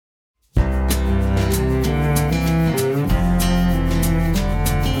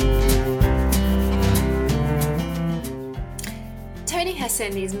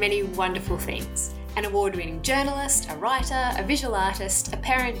Anderson is many wonderful things. An award-winning journalist, a writer, a visual artist, a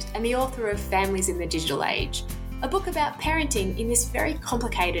parent, and the author of Families in the Digital Age, a book about parenting in this very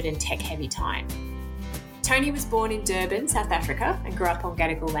complicated and tech-heavy time. Toni was born in Durban, South Africa, and grew up on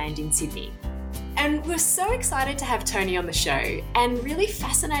Gadigal land in Sydney. And we're so excited to have Toni on the show and really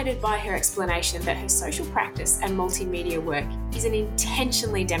fascinated by her explanation that her social practice and multimedia work is an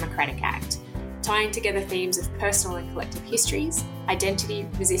intentionally democratic act, tying together themes of personal and collective histories, identity,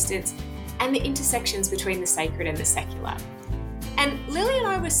 resistance, and the intersections between the sacred and the secular. And Lily and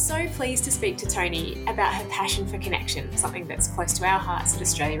I were so pleased to speak to Toni about her passion for connection, something that's close to our hearts at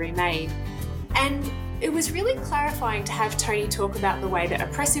Australia Remade. And it was really clarifying to have Toni talk about the way that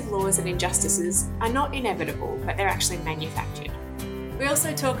oppressive laws and injustices are not inevitable, but they're actually manufactured. We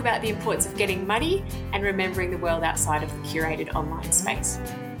also talk about the importance of getting muddy and remembering the world outside of the curated online space.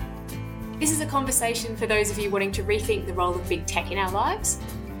 This is a conversation for those of you wanting to rethink the role of big tech in our lives.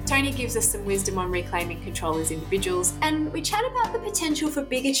 Toni gives us some wisdom on reclaiming control as individuals, and we chat about the potential for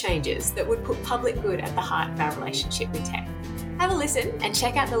bigger changes that would put public good at the heart of our relationship with tech. Have a listen and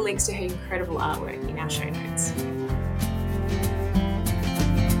check out the links to her incredible artwork in our show notes.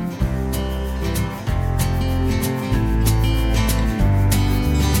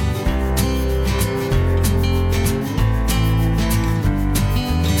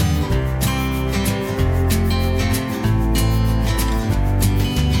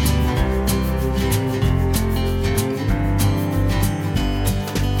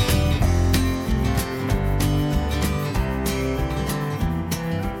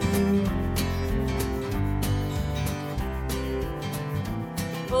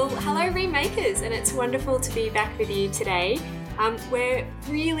 And it's wonderful to be back with you today. We're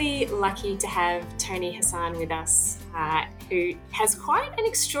really lucky to have Toni Hassan with us, who has quite an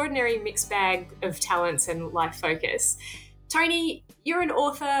extraordinary mixed bag of talents and life focus. Toni, you're an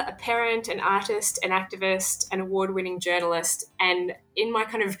author, a parent, an artist, an activist, an award-winning journalist, and in my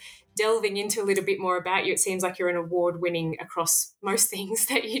kind of delving into a little bit more about you, it seems like you're an award-winning across most things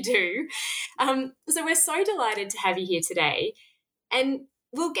that you do. So we're so delighted to have you here today. And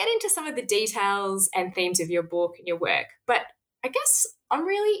we'll get into some of the details and themes of your book and your work, but I guess I'm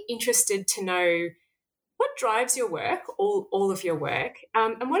really interested to know what drives your work, all of your work,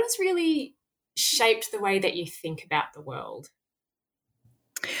 and what has really shaped the way that you think about the world.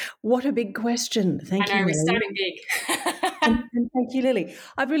 What a big question. Thank you, I know, Lily. We're starting big. and thank you, Lily.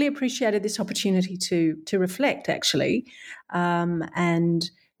 I've really appreciated this opportunity to reflect, actually, and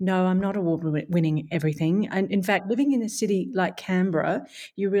no, I'm not award-winning everything. And in fact, living in a city like Canberra,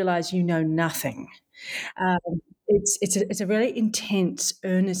 you realise you know nothing. It's a really intense,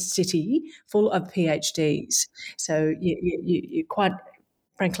 earnest city full of PhDs. So you quite,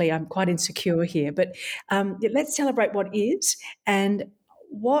 frankly, I'm quite insecure here. But let's celebrate what is, and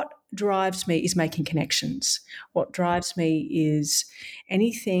what drives me is making connections. What drives me is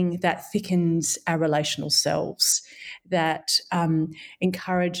anything that thickens our relational selves, that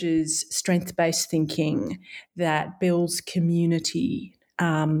encourages strength-based thinking, that builds community,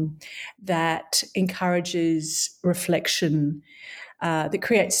 that encourages reflection, that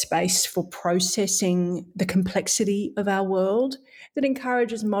creates space for processing the complexity of our world, that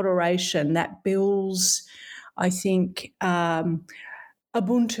encourages moderation, that builds, I think,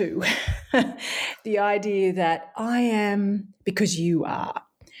 Ubuntu, the idea that I am because you are.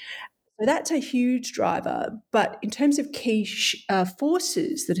 So that's a huge driver. But in terms of key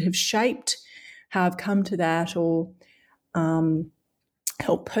forces that have shaped how I've come to that, or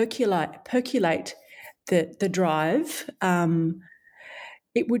help percolate the drive,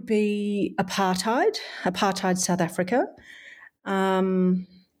 it would be apartheid South Africa.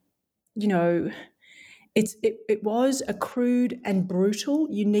 It was a crude and brutal,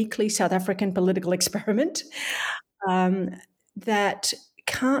 uniquely South African political experiment that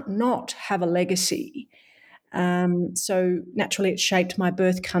can't not have a legacy. So naturally it shaped my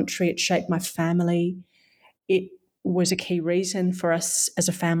birth country, it shaped my family. It was a key reason for us as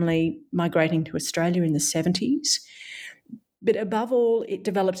a family migrating to Australia in the 70s. But above all, it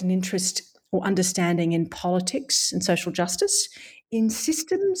developed an interest or understanding in politics and social justice, in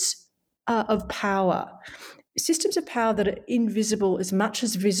systems of power that are invisible as much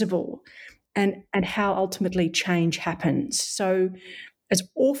as visible, and how ultimately change happens. So as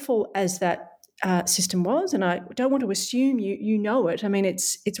awful as that system was, and I don't want to assume you know it. I mean,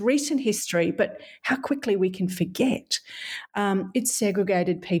 it's recent history, but how quickly we can forget. It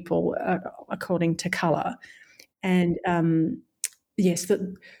segregated people according to colour. And yes,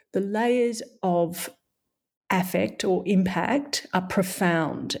 the layers of affect or impact are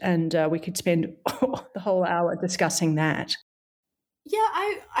profound, and we could spend the whole hour discussing that. Yeah,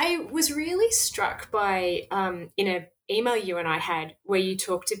 I was really struck by in an email you and I had where you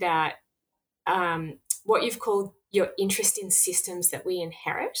talked about what you've called your interest in systems that we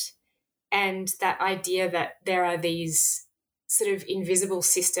inherit, and that idea that there are these sort of invisible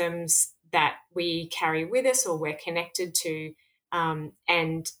systems that we carry with us or we're connected to, and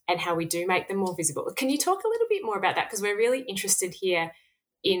how we do make them more visible. Can you talk a little bit more about that? Because we're really interested here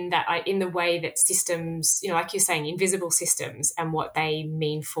in that, in the way that systems, like you're saying, invisible systems, and what they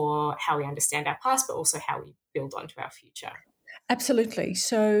mean for how we understand our past, but also how we build onto our future. Absolutely.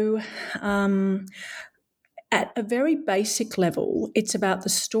 So, at a very basic level, it's about the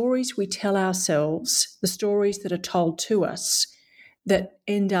stories we tell ourselves, the stories that are told to us that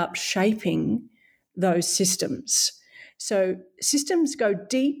end up shaping those systems. So, systems go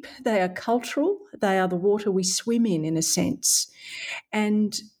deep, they are cultural, they are the water we swim in a sense.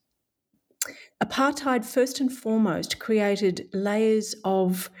 And apartheid, first and foremost, created layers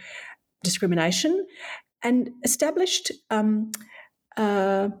of discrimination and established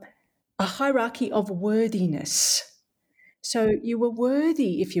a hierarchy of worthiness. So you were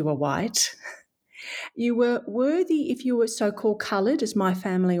worthy if you were white. You were worthy if you were so called coloured, as my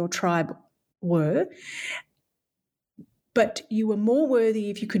family or tribe were. But you were more worthy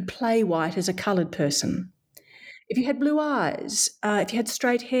if you could play white as a coloured person. If you had blue eyes, if you had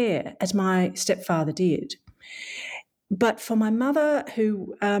straight hair, as my stepfather did. But for my mother,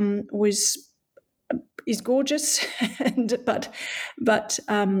 who is gorgeous, and but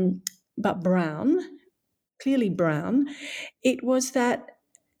brown, clearly brown, it was that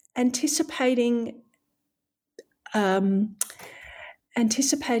anticipating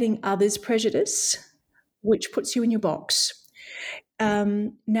others' prejudice, which puts you in your box,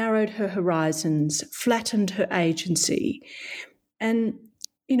 narrowed her horizons, flattened her agency. And,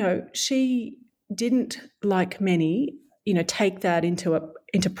 she didn't, like many, take that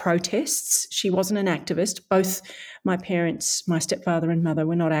into protests. She wasn't an activist. Both my parents, my stepfather and mother,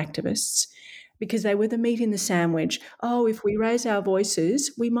 were not activists because they were the meat in the sandwich. Oh, if we raise our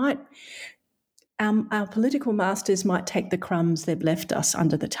voices, we might, our political masters might take the crumbs they've left us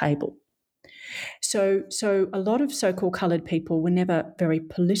under the table. So a lot of so-called coloured people were never very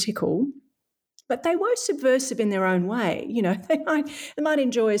political, but they were subversive in their own way. They might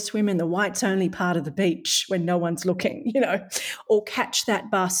enjoy a swim in the whites-only part of the beach when no one's looking, or catch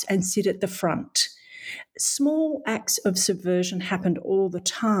that bus and sit at the front. Small acts of subversion happened all the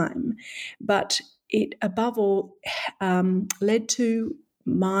time, but it, above all, led to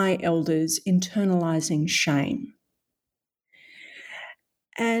my elders internalising shame.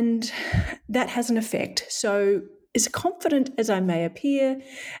 And that has an effect. So, as confident as I may appear,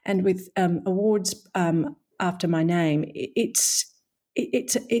 and with awards after my name, it's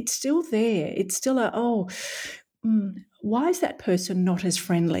still there. It's still why is that person not as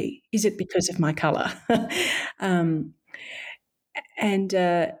friendly? Is it because of my colour? And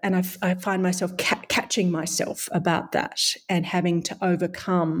I find myself catching myself about that and having to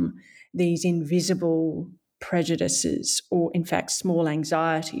overcome these invisible prejudices, or in fact small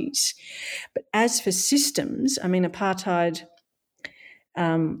anxieties. But as for systems, apartheid,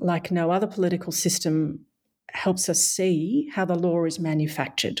 like no other political system, helps us see how the law is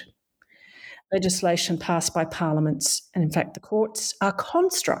manufactured. Legislation passed by parliaments, and in fact the courts, are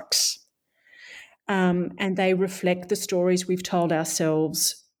constructs, and they reflect the stories we've told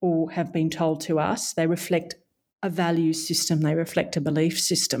ourselves or have been told to us. They reflect a value system, they reflect a belief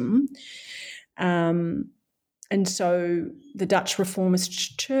system. And so the Dutch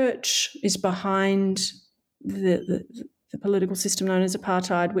Reformist Church is behind the political system known as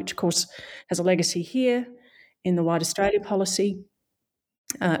apartheid, which, of course, has a legacy here in the White Australia policy.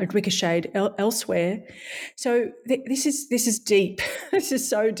 It ricocheted elsewhere. So this is deep. This is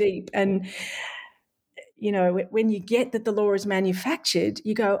so deep. And, when you get that the law is manufactured,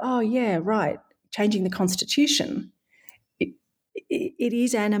 you go, oh, yeah, right, changing the constitution. It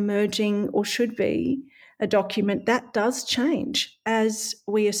is an emerging, or should be, a document that does change as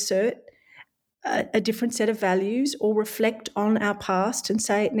we assert a different set of values or reflect on our past and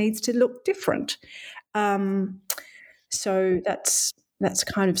say it needs to look different. So that's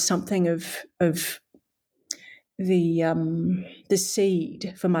kind of something of the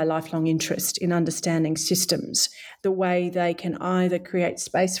seed for my lifelong interest in understanding systems, the way they can either create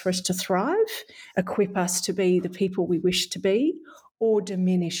space for us to thrive, equip us to be the people we wish to be, or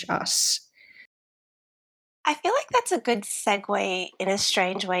diminish us. I feel like that's a good segue in a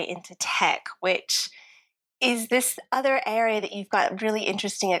strange way into tech, which is this other area that you've got really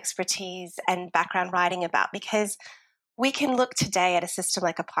interesting expertise and background writing about, because we can look today at a system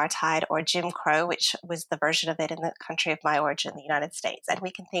like apartheid or Jim Crow, which was the version of it in the country of my origin, the United States, and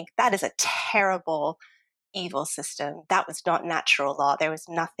we can think that is a terrible, evil system. That was not natural law. There was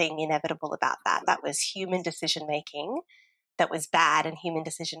nothing inevitable about that. That was human decision making that was bad, and human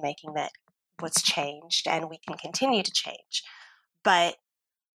decision making that was changed, and we can continue to change. But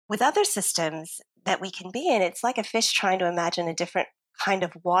with other systems that we can be in, it's like a fish trying to imagine a different kind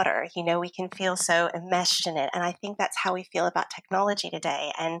of water. We can feel so enmeshed in it. And I think that's how we feel about technology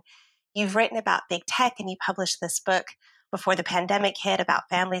today. And you've written about big tech, and you published this book before the pandemic hit about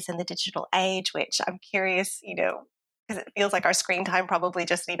families in the digital age, which I'm curious, because it feels like our screen time probably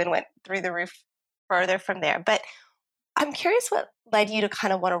just even went through the roof further from there. But I'm curious what led you to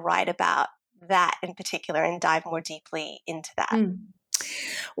kind of want to write about that in particular and dive more deeply into that.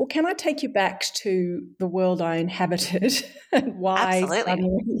 Well, can I take you back to the world I inhabited and why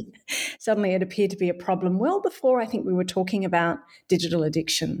suddenly it appeared to be a problem well before I think we were talking about digital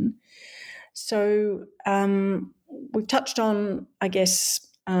addiction. So we've touched on, I guess,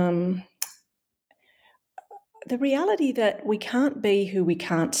 the reality that we can't be who we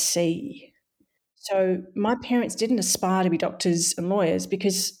can't see. So my parents didn't aspire to be doctors and lawyers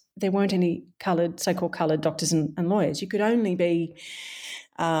because there weren't any so-called coloured doctors and lawyers. You could only be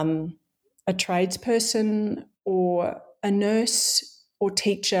a tradesperson or a nurse or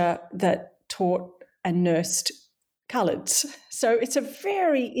teacher that taught and nursed coloureds. So it's a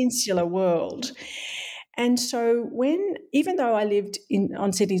very insular world. And so even though I lived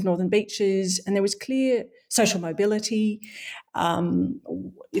on Sydney's northern beaches and there was clear social mobility,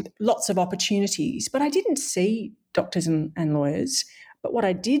 lots of opportunities, but I didn't see doctors and lawyers. But what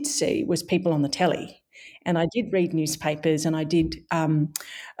I did see was people on the telly, and I did read newspapers, and I did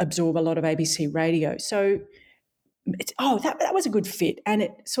absorb a lot of ABC radio. So, that was a good fit, and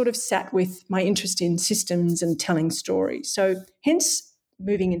it sort of sat with my interest in systems and telling stories. So hence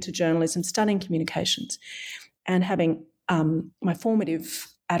moving into journalism, studying communications, and having my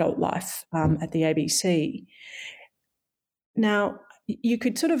formative adult life at the ABC. Now, you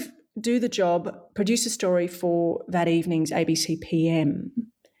could sort of do the job, produce a story for that evening's ABC PM,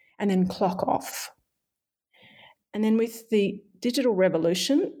 and then clock off. And then with the digital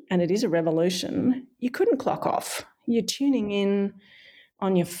revolution, and it is a revolution, you couldn't clock off. You're tuning in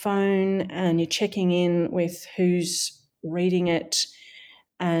on your phone and you're checking in with who's reading it,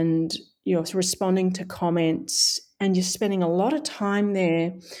 and you're responding to comments, and you're spending a lot of time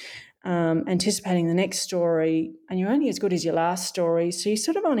there anticipating the next story, and you're only as good as your last story. So you're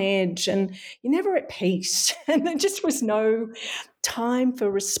sort of on edge and you're never at peace. And there just was no time for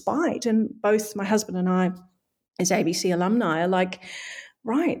respite. And both my husband and I, as ABC alumni, are like,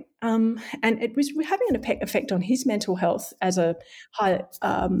 right. And it was having an effect on his mental health as a high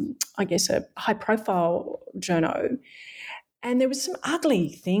profile journo. And there was some ugly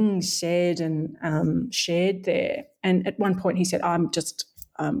things said and shared there. And at one point he said, I'm just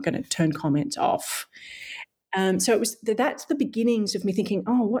going to turn comments off. So that's the beginnings of me thinking,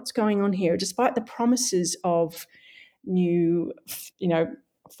 oh, what's going on here? Despite the promises of new,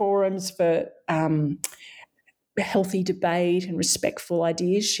 forums for healthy debate and respectful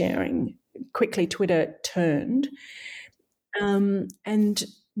ideas sharing, quickly Twitter turned. And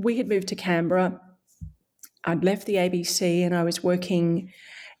we had moved to Canberra. I'd left the ABC and I was working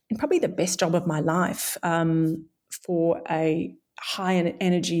in probably the best job of my life for a high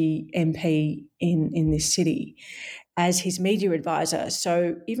energy MP in this city as his media advisor.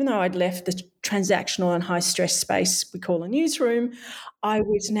 So even though I'd left the transactional and high stress space we call a newsroom, I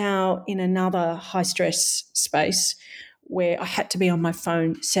was now in another high stress space where I had to be on my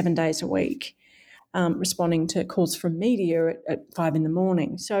phone 7 days a week, responding to calls from media at 5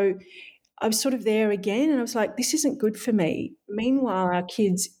 a.m. So I was sort of there again, and I was like, this isn't good for me. Meanwhile, our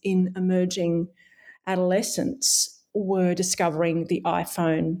kids in emerging adolescence were discovering the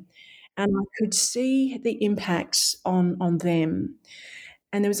iPhone, and I could see the impacts on them.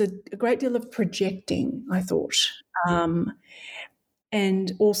 And there was a great deal of projecting, I thought,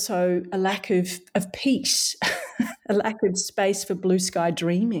 and also a lack of peace, a lack of space for blue sky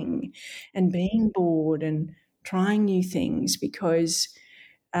dreaming and being bored and trying new things because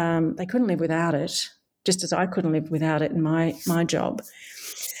they couldn't live without it, just as I couldn't live without it in my job.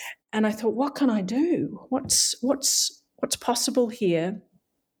 And I thought, what can I do? What's possible here?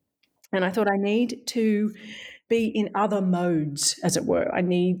 And I thought I need to be in other modes, as it were. I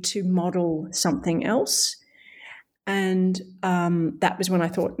need to model something else. And that was when I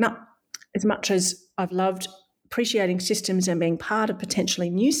thought, no, as much as I've loved appreciating systems and being part of potentially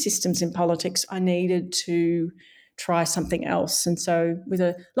new systems in politics, I needed to try something else. And so with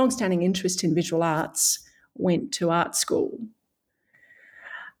a long-standing interest in visual arts, went to art school.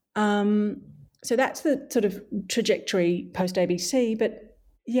 So that's the sort of trajectory post ABC. But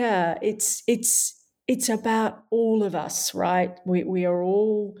yeah, it's about all of us, right? We are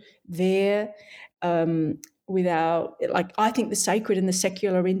all there with our, like, I think the sacred and the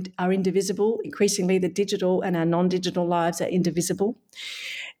secular are indivisible. Increasingly, the digital and our non-digital lives are indivisible.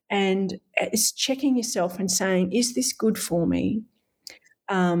 And it's checking yourself and saying, is this good for me?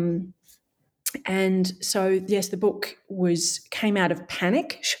 And so, yes, the book came out of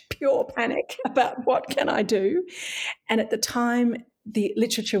panic, pure panic about what can I do. And at the time, the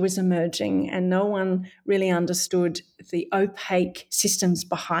literature was emerging and no one really understood the opaque systems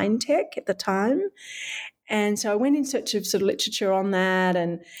behind tech at the time. And so I went in search of sort of literature on that.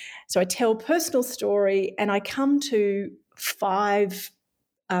 And so I tell personal story and I come to 5,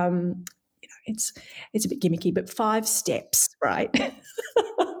 it's a bit gimmicky, but 5 steps, right?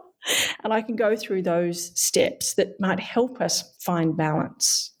 And I can go through those steps that might help us find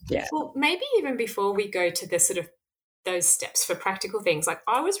balance. Yeah. Well, maybe even before we go to the sort of those steps for practical things, like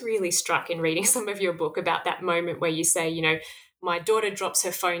I was really struck in reading some of your book about that moment where you say, you know, my daughter drops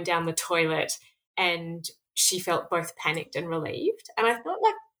her phone down the toilet and she felt both panicked and relieved. And I thought,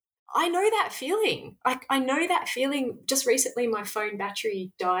 like, I know that feeling. Like, I know that feeling. Just recently my phone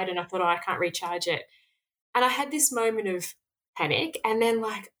battery died and I thought, oh, I can't recharge it. And I had this moment of panic and then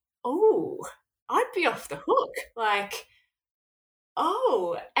like, oh, I'd be off the hook. Like,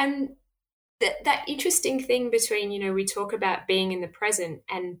 oh, and that interesting thing between, you know, we talk about being in the present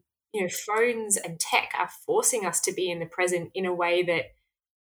and, you know, phones and tech are forcing us to be in the present in a way that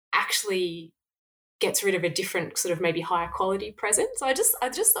actually gets rid of a different sort of maybe higher quality present. So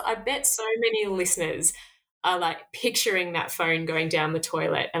I bet so many listeners are like picturing that phone going down the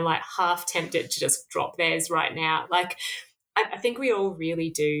toilet and like half tempted to just drop theirs right now. Like, I think we all really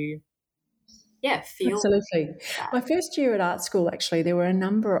do, feel. Absolutely. That. My first year at art school, actually, there were a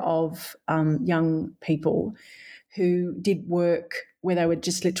number of young people who did work where they were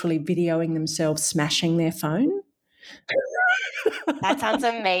just literally videoing themselves smashing their phone. That sounds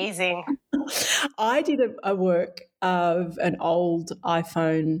amazing. I did a work of an old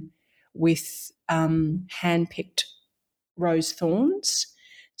iPhone with hand-picked rose thorns.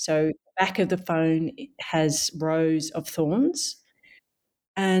 So the back of the phone has rows of thorns.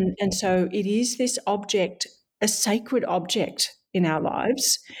 And so it is this object, a sacred object in our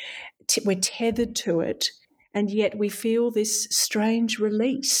lives. We're tethered to it, and yet we feel this strange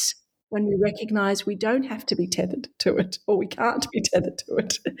release when we recognise we don't have to be tethered to it, or we can't be tethered to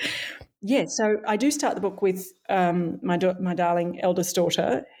it. Yeah, so I do start the book with my darling eldest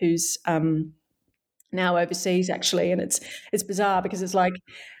daughter, who's now overseas, actually, and it's bizarre because it's like,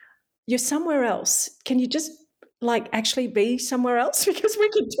 you're somewhere else. Can you just like actually be somewhere else, because we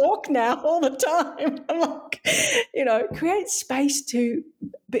can talk now all the time? I'm like, you know, create space to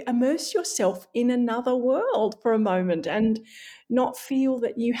immerse yourself in another world for a moment and not feel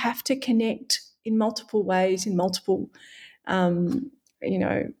that you have to connect in multiple ways, in multiple, you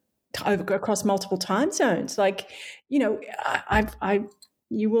know, across multiple time zones. Like, you know,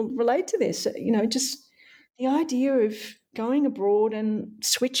 you will relate to this, you know, just the idea of going abroad and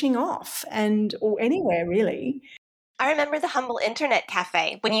switching off, or anywhere really. I remember the humble internet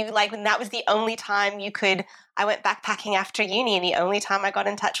cafe when that was the only time you could. I went backpacking after uni, and the only time I got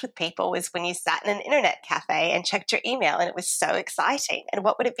in touch with people was when you sat in an internet cafe and checked your email, and it was so exciting. And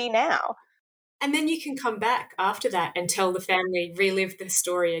what would it be now? And then you can come back after that and tell the family, relive the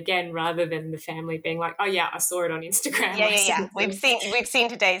story again, rather than the family being like, oh yeah, I saw it on Instagram. Yeah. We've seen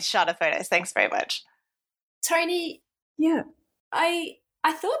today's shot of photos. Thanks very much. Tony, yeah, I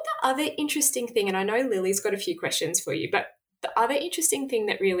thought the other interesting thing, and I know Lily's got a few questions for you, but the other interesting thing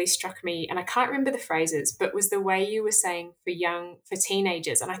that really struck me, and I can't remember the phrases, but was the way you were saying for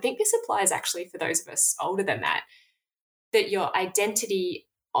teenagers, and I think this applies actually for those of us older than that your identity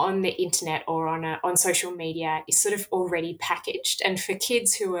on the internet or on social media is sort of already packaged. And for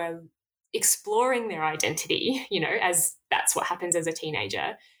kids who are exploring their identity, you know, as that's what happens as a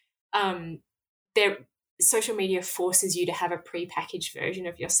teenager, their social media forces you to have a prepackaged version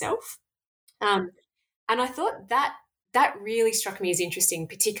of yourself. And I thought that really struck me as interesting,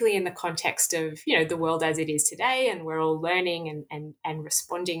 particularly in the context of, you know, the world as it is today, and we're all learning and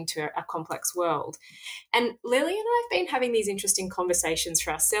responding to a complex world. And Lily and I have been having these interesting conversations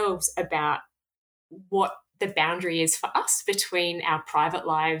for ourselves about what the boundary is for us between our private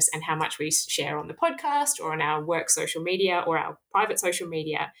lives and how much we share on the podcast or on our work social media or our private social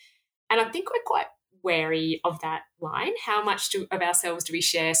media. And I think we're quite wary of that line. How much of ourselves do we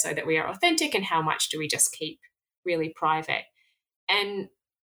share so that we are authentic, and how much do we just keep really private? And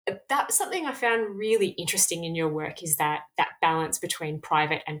But that's something I found really interesting in your work, is that balance between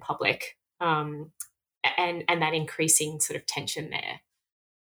private and public, and that increasing sort of tension there.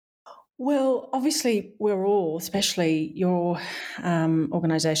 Well, obviously, we're all, especially your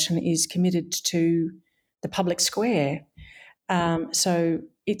organisation, is committed to the public square. So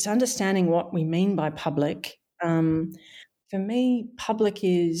it's understanding what we mean by public. For me, public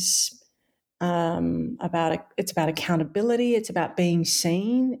is it's about accountability. It's about being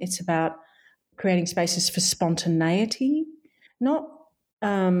seen. It's about creating spaces for spontaneity, not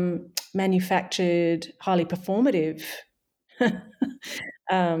manufactured, highly performative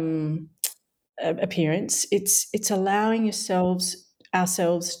appearance. It's allowing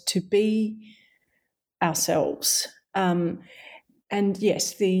ourselves to be ourselves. And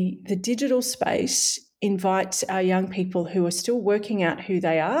yes, the digital space invites our young people who are still working out who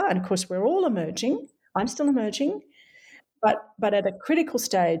they are, and of course we're all emerging. I'm still emerging, but at a critical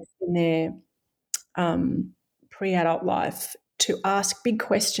stage in their pre-adult life, to ask big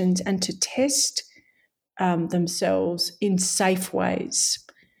questions and to test themselves in safe ways.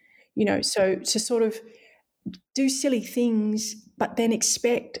 So to sort of do silly things, but then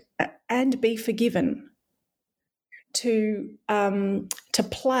expect and be forgiven. To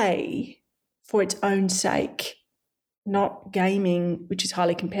play for its own sake, not gaming, which is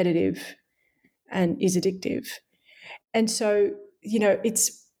highly competitive and is addictive. And so,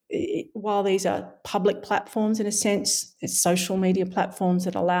 while these are public platforms in a sense, it's social media platforms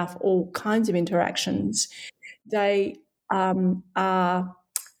that allow for all kinds of interactions, they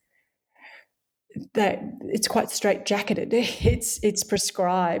it's quite straitjacketed. It's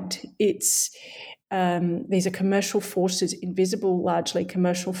prescribed. These are commercial forces, invisible, largely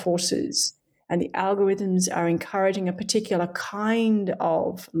commercial forces, and the algorithms are encouraging a particular kind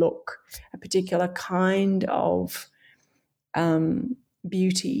of look, a particular kind of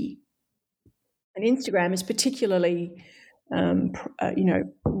beauty. And Instagram is particularly, known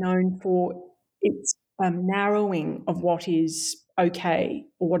for its narrowing of what is okay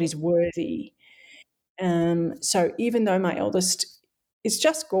or what is worthy. So even though my eldest is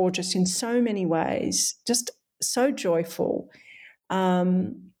just gorgeous in so many ways, just so joyful,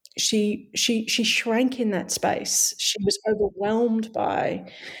 she shrank in that space. She was overwhelmed by,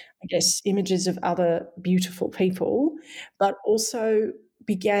 I guess, images of other beautiful people, but also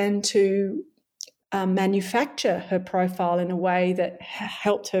began to manufacture her profile in a way that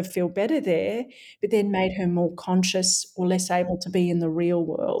helped her feel better there, but then made her more conscious or less able to be in the real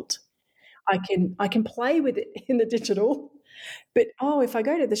world. I can play with it in the digital, but if I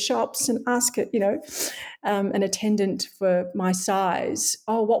go to the shops and ask it, an attendant for my size,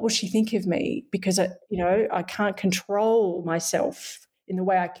 what will she think of me? Because I can't control myself in the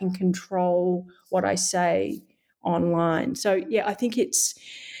way I can control what I say online. So yeah, I think it's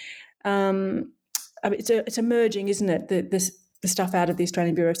emerging, isn't it? The stuff out of the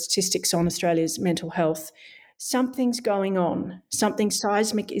Australian Bureau of Statistics on Australia's mental health. Something's going on. Something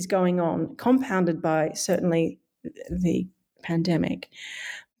seismic is going on, compounded by certainly the pandemic.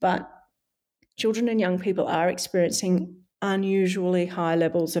 But children and young people are experiencing unusually high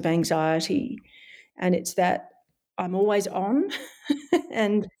levels of anxiety, and it's that I'm always on,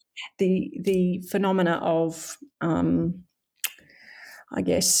 and the phenomena of, I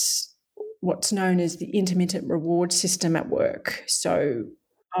guess, what's known as the intermittent reward system at work. So,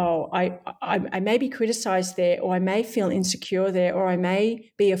 I may be criticised there, or I may feel insecure there, or I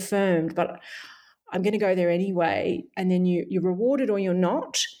may be affirmed, but I'm going to go there anyway. And then you're rewarded or you're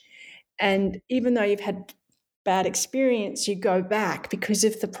not. And even though you've had bad experience, you go back because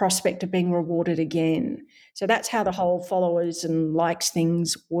of the prospect of being rewarded again. So that's how the whole followers and likes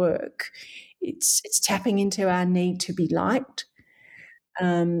things work. It's tapping into our need to be liked.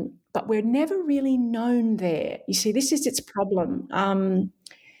 But we're never really known there. You see, this is its problem.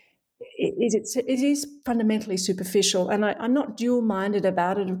 It is fundamentally superficial, and I'm not dual-minded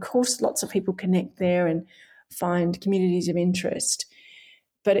about it. Of course, lots of people connect there and find communities of interest,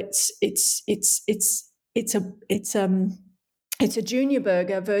 but it's a junior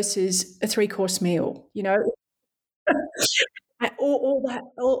burger versus a 3-course meal.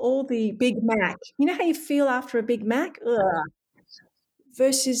 All the Big Mac. You know how you feel after a Big Mac? Ugh.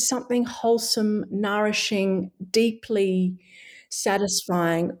 Versus something wholesome, nourishing, deeply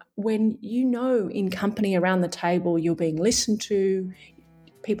satisfying, when in company around the table you're being listened to,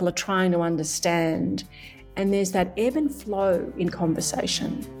 people are trying to understand, and there's that ebb and flow in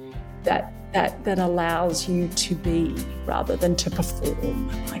conversation that allows you to be rather than to perform,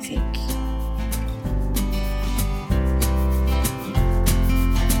 I think.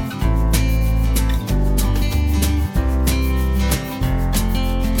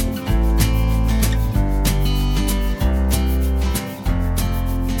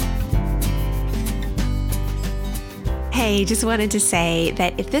 I just wanted to say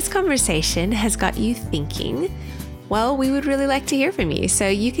that if this conversation has got you thinking, well, we would really like to hear from you. So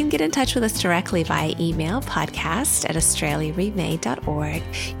you can get in touch with us directly via email, podcast@australiaremade.org.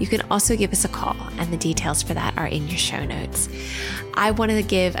 You can also give us a call, and the details for that are in your show notes. I want to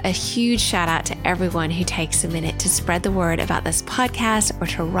give a huge shout out to everyone who takes a minute to spread the word about this podcast or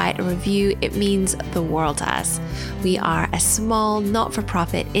to write a review. It means the world to us. We are a small,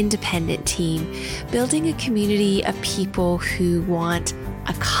 not-for-profit, independent team building a community of people who want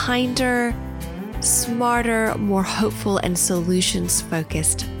a kinder, smarter, more hopeful, and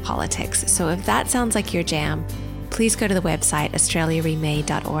solutions-focused politics. So if that sounds like your jam, please go to the website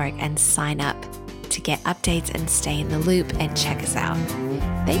australiaremade.org and sign up to get updates and stay in the loop and check us out.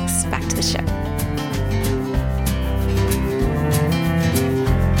 Thanks. Back to the show.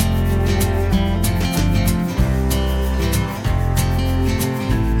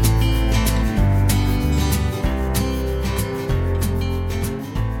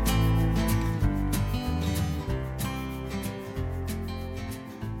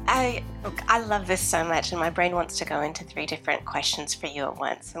 I love this so much, and my brain wants to go into 3 different questions for you at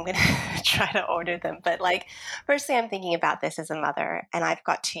once. I'm going to try to order them. But firstly, I'm thinking about this as a mother, and I've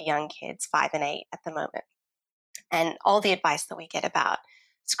got 2 young kids, 5 and 8 at the moment. And all the advice that we get about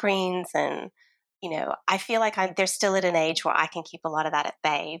screens and, I feel like they're still at an age where I can keep a lot of that at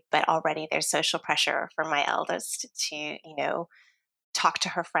bay, but already there's social pressure from my eldest to, talk to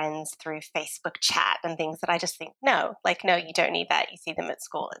her friends through Facebook chat and things that I just think, no, you don't need that. You see them at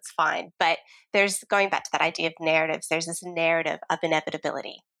school, it's fine. But there's, going back to that idea of narratives, there's this narrative of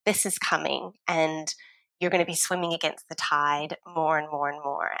inevitability. This is coming and you're going to be swimming against the tide more and more and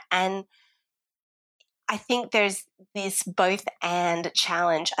more. And I think there's this both and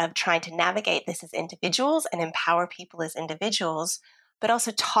challenge of trying to navigate this as individuals and empower people as individuals, but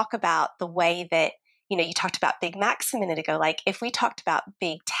also talk about the way that, you talked about Big Macs a minute ago. If we talked about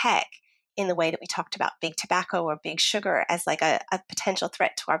big tech in the way that we talked about big tobacco or big sugar as a potential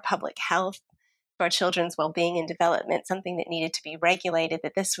threat to our public health, to our children's well-being and development, something that needed to be regulated,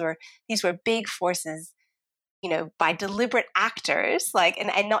 that these were big forces, by deliberate actors,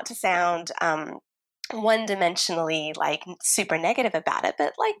 and not to sound one-dimensionally super negative about it,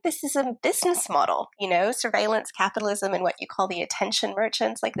 but this is a business model, surveillance capitalism and what you call the attention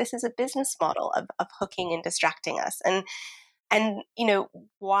merchants. This is a business model of hooking and distracting us, and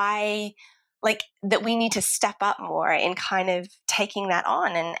why that we need to step up more in kind of taking that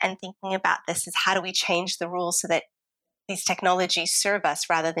on and thinking about this as how do we change the rules so that these technologies serve us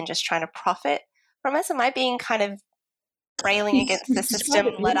rather than just trying to profit from us. Am I being kind of railing against the system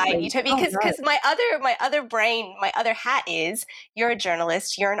Luddite? Because my other hat is, you're a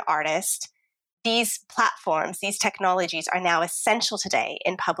journalist, you're an artist. These platforms, these technologies are now essential today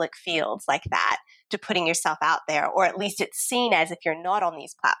in public fields like that to putting yourself out there, or at least it's seen as if you're not on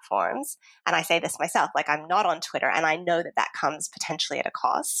these platforms. And I say this myself, I'm not on Twitter, and I know that comes potentially at a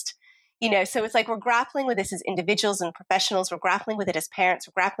cost. So it's we're grappling with this as individuals and professionals, we're grappling with it as parents,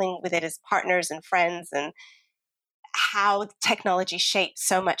 we're grappling with it as partners and friends, and how technology shapes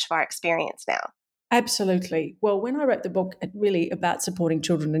so much of our experience now. Absolutely. Well, when I wrote the book really about supporting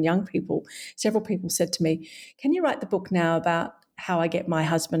children and young people, several people said to me, can you write the book now about how I get my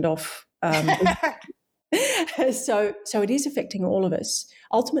husband off? So it is affecting all of us,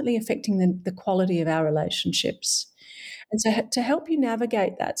 ultimately affecting the quality of our relationships. And so to help you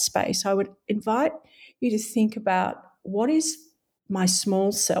navigate that space, I would invite you to think about, what is my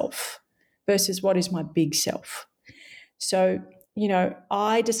small self versus what is my big self? So,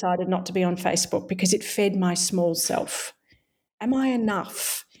 I decided not to be on Facebook because it fed my small self. Am I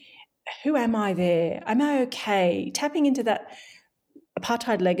enough? Who am I there? Am I okay? Tapping into that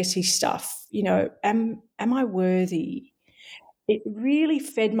apartheid legacy stuff, am I worthy? It really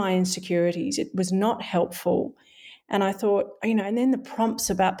fed my insecurities. It was not helpful. And I thought, and then the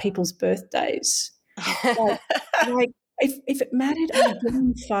prompts about people's birthdays. If it mattered, I'd get on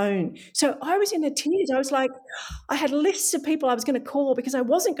the phone. So I was in tears. I was I had lists of people I was going to call because I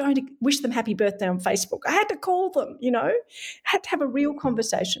wasn't going to wish them happy birthday on Facebook. I had to call them, had to have a real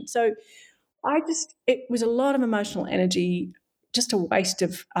conversation. So it was a lot of emotional energy, just a waste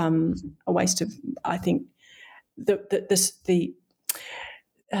of, I think, the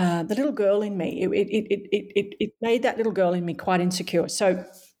little girl in me. It made that little girl in me quite insecure. So,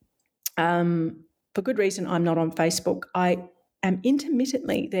 for good reason, I'm not on Facebook. I am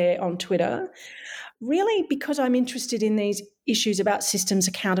intermittently there on Twitter, really because I'm interested in these issues about systems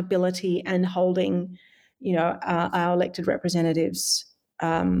accountability and holding, our elected representatives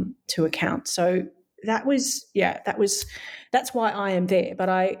to account. So that's why I am there. But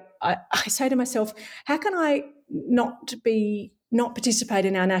I say to myself, how can I not participate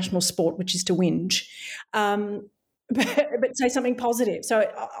in our national sport, which is to whinge, but say something positive. So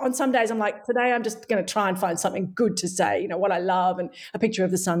on some days I'm like, today I'm just going to try and find something good to say, what I love, and a picture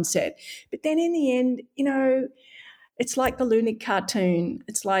of the sunset. But then in the end, it's like the Lunic cartoon.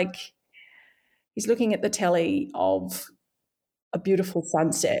 It's like he's looking at the telly of a beautiful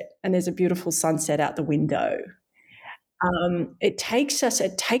sunset, and there's a beautiful sunset out the window. It takes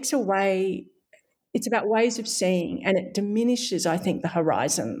away, it's about ways of seeing, and it diminishes, I think, the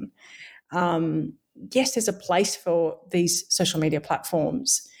horizon. Yes, there's a place for these social media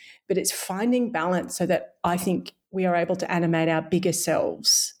platforms, but it's finding balance so that I think we are able to animate our bigger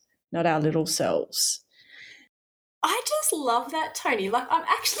selves, not our little selves. I just love that, Toni. Like, I'm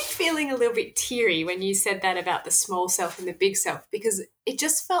actually feeling a little bit teary when you said that about the small self and the big self, because it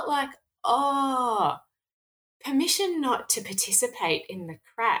just felt like, permission not to participate in the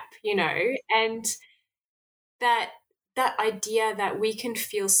crap, and that idea that we can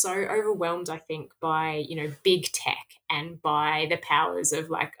feel so overwhelmed, I think, by, big tech and by the powers of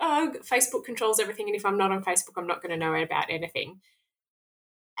like, Facebook controls everything, and if I'm not on Facebook, I'm not going to know about anything.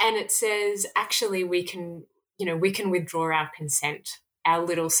 And it says, actually, we can withdraw our consent. Our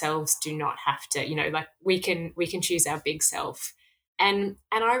little selves do not have to, like we can choose our big self. And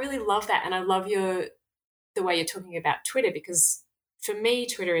I really love that. And I love the way you're talking about Twitter, because for me,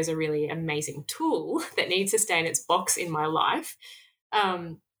 Twitter is a really amazing tool that needs to stay in its box in my life.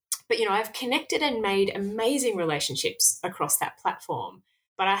 But, I've connected and made amazing relationships across that platform.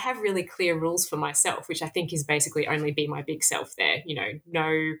 But I have really clear rules for myself, which I think is basically only be my big self there.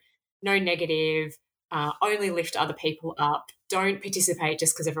 No negative, only lift other people up. Don't participate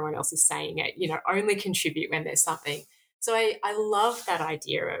just because everyone else is saying it. Only contribute when there's something. So I love that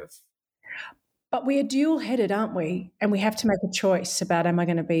idea of. But we are dual-headed, aren't we? And we have to make a choice about, am I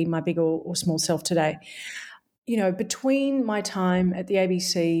going to be my big or small self today? Between my time at the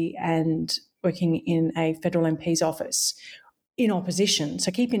ABC and working in a federal MP's office in opposition,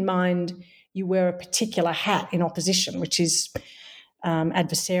 so keep in mind you wear a particular hat in opposition, which is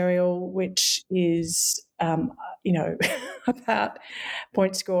adversarial, which is, about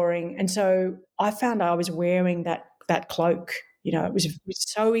point scoring. And so I found I was wearing that cloak. It was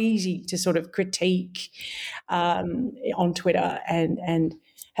so easy to sort of critique on Twitter and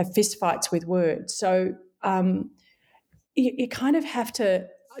have fistfights with words. So you kind of have to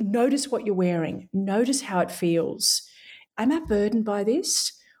notice what you're wearing, notice how it feels. Am I burdened by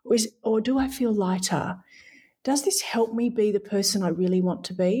this, or do I feel lighter? Does this help me be the person I really want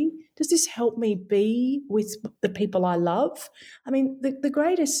to be? Does this help me be with the people I love? I mean, the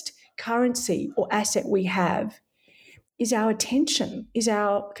greatest currency or asset we have is our attention, is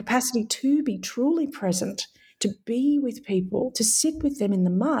our capacity to be truly present, to be with people, to sit with them in the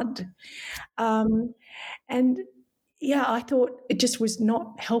mud. I thought it just was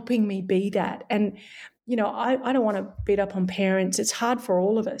not helping me be that. And, I don't want to beat up on parents. It's hard for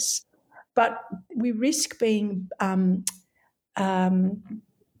all of us. But we risk being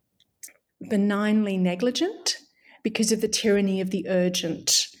benignly negligent because of the tyranny of the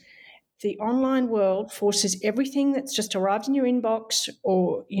urgent. The online world forces everything that's just arrived in your inbox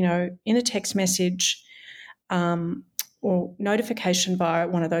or, in a text message or notification via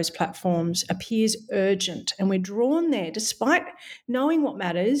one of those platforms appears urgent. And we're drawn there despite knowing what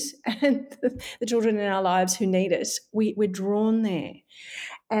matters and the children in our lives who need us. We're drawn there.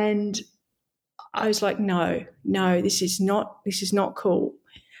 And I was like, no, this is not cool.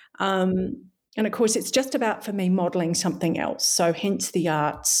 And of course, it's just about, for me, modelling something else. So hence the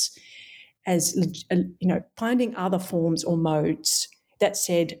arts, as finding other forms or modes that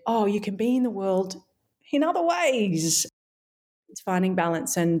said, you can be in the world in other ways. It's finding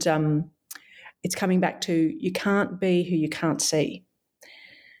balance, and it's coming back to, you can't be who you can't see.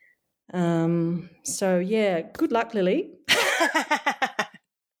 Good luck, Lily.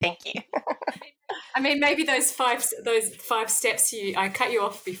 Thank you. I mean, maybe those five steps. I cut you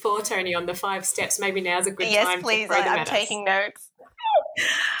off before, Toni, on the 5 steps. Maybe now's a good time. Yes, please. To throw them I'm at taking us. notes.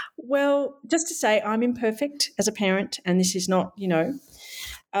 Well, just to say, I'm imperfect as a parent, and this is not,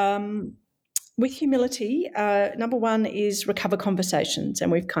 with humility. Number 1 is recover conversations,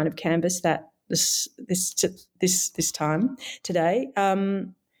 and we've kind of canvassed that this time today.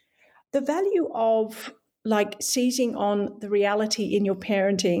 The value of seizing on the reality in your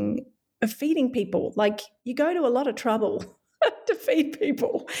parenting of feeding people. Like, you go to a lot of trouble to feed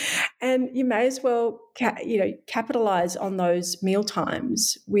people, and you may as well capitalize on those meal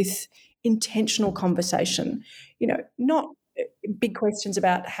times with intentional conversation. Not big questions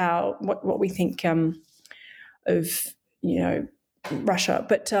about what we think of, Russia,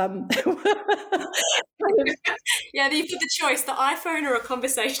 but yeah, you've got the choice: the iPhone or a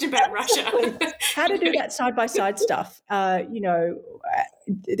conversation about Russia. How to do that side by side stuff, to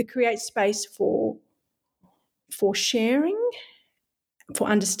create space for sharing, for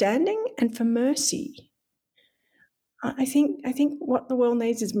understanding, and for mercy. I think what the world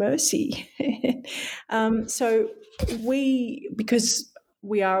needs is mercy. So because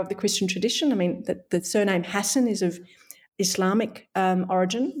we are of the Christian tradition, I mean, the surname Hassan is of Islamic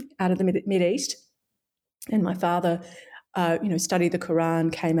origin, out of the Mid East, and my father, studied the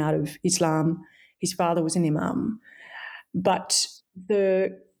Quran, came out of Islam. His father was an imam, but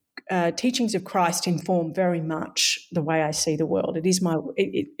the teachings of Christ inform very much the way I see the world.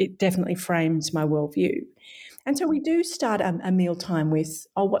 It definitely frames my worldview. And so we do start a mealtime with,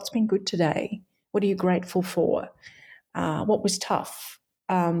 what's been good today? What are you grateful for? What was tough?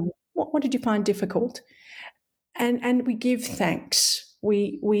 What did you find difficult? And we give thanks.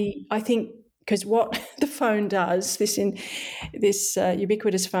 I think, because what the phone does, this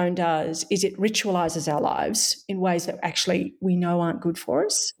ubiquitous phone does, is it ritualizes our lives in ways that actually we know aren't good for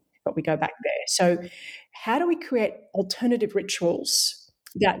us, but we go back there. So how do we create alternative rituals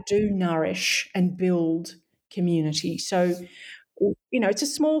that do nourish and build community? So, it's a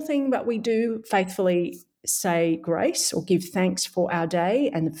small thing, but we do faithfully say grace or give thanks for our day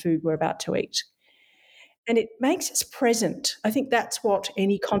and the food we're about to eat. And it makes us present. I think that's what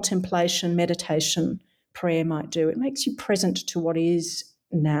any contemplation, meditation, prayer might do. It makes you present to what is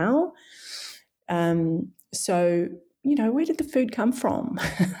now. So, where did the food come from?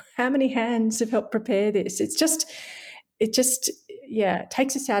 How many hands have helped prepare this? It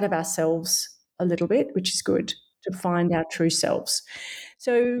takes us out of ourselves a little bit, which is good, to find our true selves.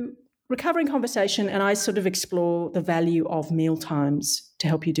 So recovering conversation, and I sort of explore the value of meal times to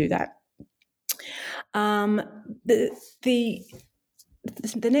help you do that. The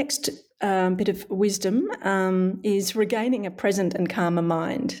next bit of wisdom is regaining a present and calmer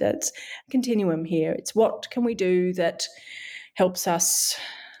mind. That's a continuum here. It's what can we do that helps us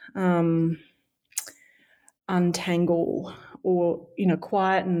untangle or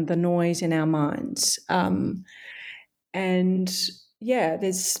quieten the noise in our minds.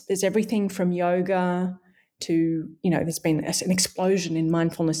 There's everything from yoga to there's been an explosion in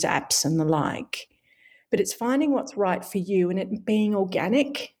mindfulness apps and the like. But it's finding what's right for you and it being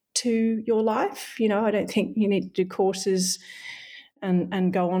organic to your life. I don't think you need to do courses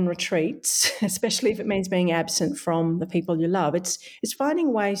and go on retreats, especially if it means being absent from the people you love. It's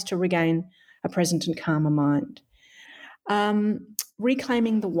finding ways to regain a present and calmer mind.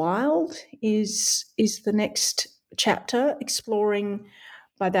 Reclaiming the wild is the next chapter, exploring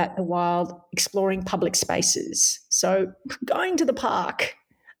by that the wild, exploring public spaces. So going to the park,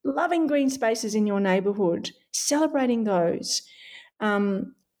 loving green spaces in your neighbourhood, celebrating those,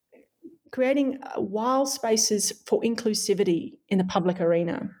 creating wild spaces for inclusivity in the public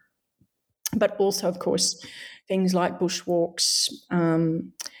arena, but also, of course, things like bushwalks,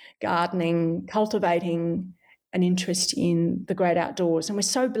 gardening, cultivating an interest in the great outdoors. And we're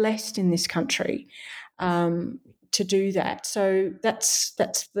so blessed in this country to do that. So that's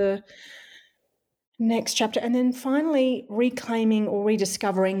the next chapter. And then finally, reclaiming or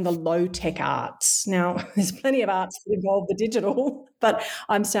rediscovering the low-tech arts. Now, there's plenty of arts that involve the digital, but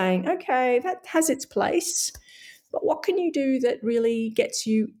I'm saying, okay, that has its place. But what can you do that really gets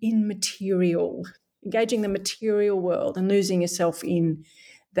you immaterial, engaging the material world and losing yourself in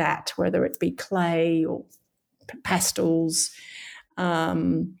that, whether it be clay or pastels.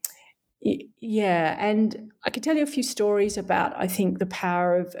 And I could tell you a few stories about, I think, the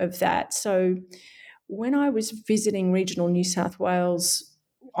power of that. So when I was visiting regional New South Wales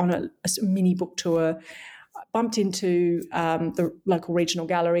on a mini book tour, I bumped into the local regional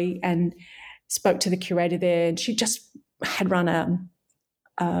gallery and spoke to the curator there, and she just had run a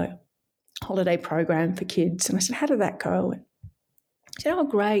holiday program for kids. And I said, how did that go? And she said, oh,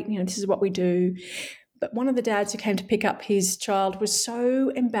 great, this is what we do. But one of the dads who came to pick up his child was so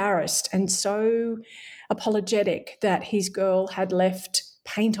embarrassed and so apologetic that his girl had left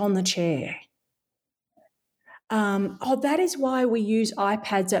paint on the chair. That is why we use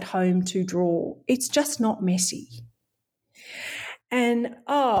iPads at home to draw. It's just not messy. And,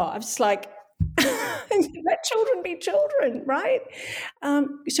 I was like, let children be children, right?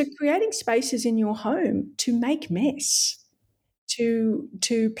 So creating spaces in your home to make mess, to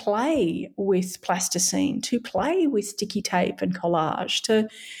play with plasticine, to play with sticky tape and collage,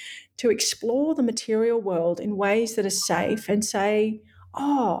 to explore the material world in ways that are safe and say,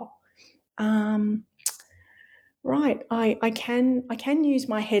 Right. I can use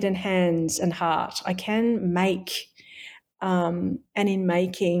my head and hands and heart. I can make, and in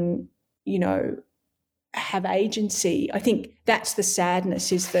making, have agency. I think that's the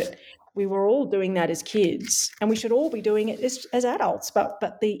sadness, is that we were all doing that as kids, and we should all be doing it as adults. But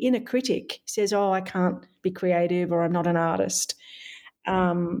the inner critic says, "Oh, I can't be creative," or "I'm not an artist."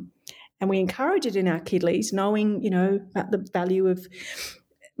 And we encourage it in our kidlies, knowing, about the value of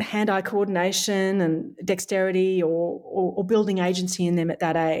hand-eye coordination and dexterity, or building agency in them at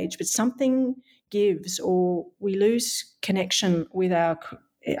that age. But something gives, or we lose connection with our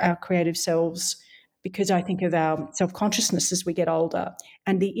creative selves, because I think of our self-consciousness as we get older.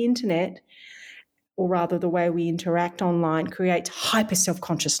 And the internet, or rather the way we interact online, creates hyper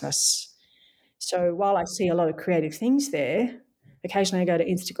self-consciousness. So while I see a lot of creative things there, occasionally I go to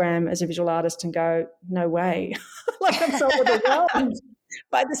Instagram as a visual artist and go, no way. Like, I'm so overwhelmed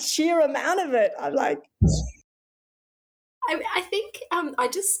by the sheer amount of it. I'm like... I think I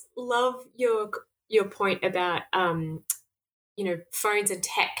just love your point about, phones and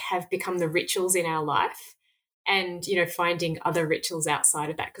tech have become the rituals in our life, and, finding other rituals outside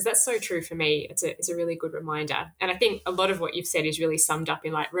of that, because that's so true for me. It's a really good reminder. And I think a lot of what you've said is really summed up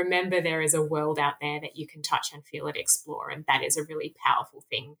in, like, remember there is a world out there that you can touch and feel and explore. And that is a really powerful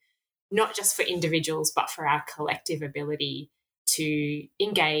thing, not just for individuals, but for our collective ability to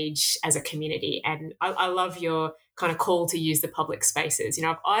engage as a community. And I love your kind of call to use the public spaces. And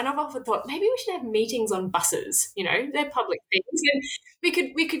I've often thought maybe we should have meetings on buses. They're public things, and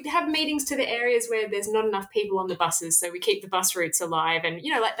we could have meetings to the areas where there's not enough people on the buses, so we keep the bus routes alive. And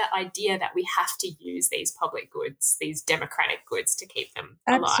like that idea that we have to use these public goods, these democratic goods, to keep them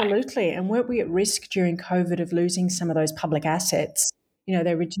alive. Absolutely. And weren't we at risk during COVID of losing some of those public assets?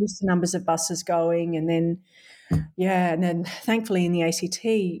 They reduced the numbers of buses going, and then thankfully in the ACT,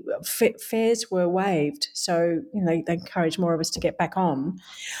 fares were waived. So, they encourage more of us to get back on.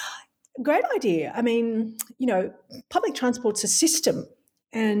 Great idea. I mean, public transport's a system,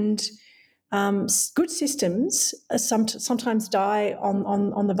 and good systems sometimes die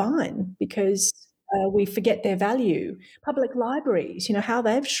on the vine because we forget their value. Public libraries, how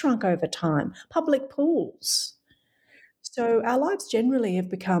they've shrunk over time. Public pools. So our lives generally have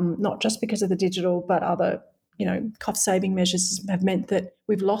become, not just because of the digital, but other, cost-saving measures have meant that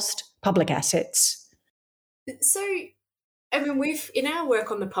we've lost public assets. So, I mean, in our work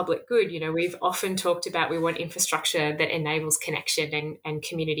on the public good, we've often talked about we want infrastructure that enables connection and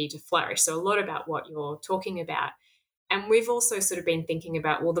community to flourish. So a lot about what you're talking about. And we've also sort of been thinking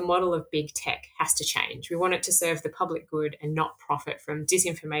about, well, the model of big tech has to change. We want it to serve the public good and not profit from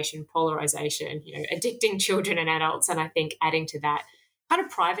disinformation, polarization, addicting children and adults. And I think adding to that, kind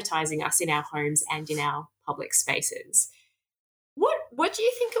of privatizing us in our homes and in our public spaces. What do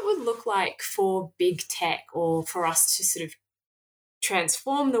you think it would look like for big tech, or for us to sort of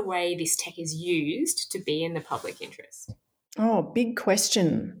transform the way this tech is used to be in the public interest? Oh, big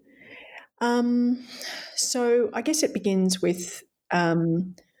question. So I guess it begins with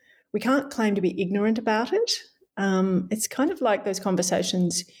we can't claim to be ignorant about it. It's kind of like those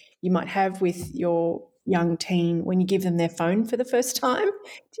conversations you might have with your young teen when you give them their phone for the first time.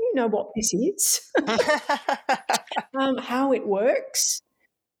 Do you know what this is? How it works?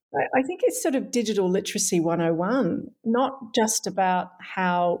 I think it's sort of digital literacy 101, not just about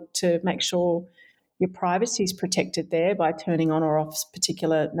how to make sure your privacy is protected there by turning on or off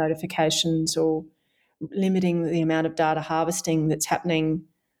particular notifications, or limiting the amount of data harvesting that's happening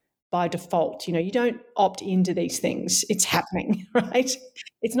by default. You don't opt into these things. It's happening, right?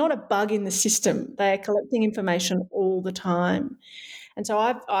 It's not a bug in the system. They are collecting information all the time. And so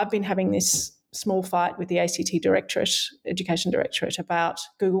I've been having this small fight with the ACT Education Directorate about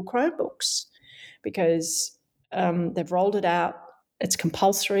Google Chromebooks, because they've rolled it out. It's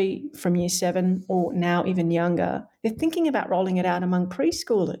compulsory from year 7 or now even younger. They're thinking about rolling it out among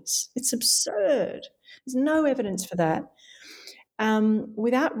preschoolers. It's absurd. There's no evidence for that.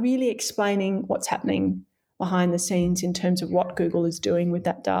 Without really explaining what's happening behind the scenes in terms of what Google is doing with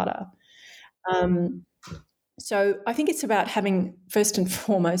that data. So I think it's about having, first and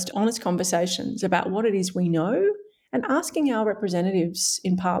foremost, honest conversations about what it is we know, and asking our representatives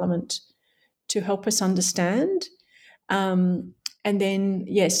in Parliament to help us understand. And then,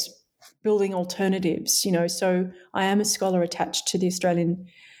 yes, building alternatives, So I am a scholar attached to the Australian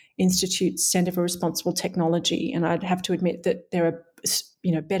Institute's Centre for Responsible Technology, and I'd have to admit that there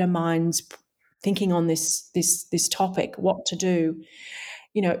are, better minds thinking on this topic, what to do.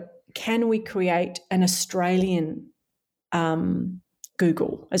 Can we create an Australian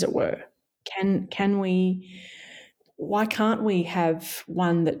Google, as it were? Can we? Why can't we have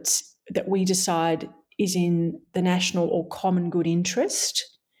one that we decide is in the national or common good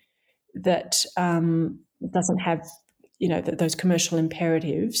interest that doesn't have, those commercial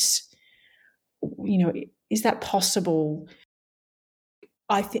imperatives. Is that possible?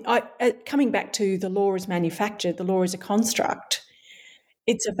 I think, coming back to the law is manufactured, the law is a construct.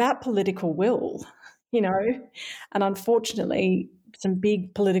 It's about political will, and unfortunately, some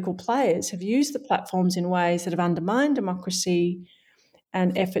big political players have used the platforms in ways that have undermined democracy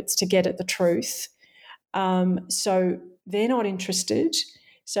and efforts to get at the truth. So they're not interested.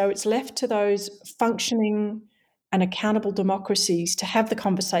 So it's left to those functioning and accountable democracies to have the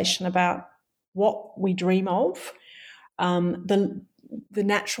conversation about what we dream of, the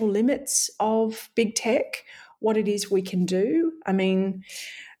natural limits of big tech, what it is we can do. I mean,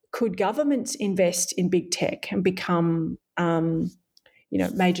 could governments invest in big tech and become,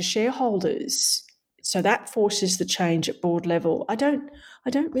 major shareholders? So that forces the change at board level. I don't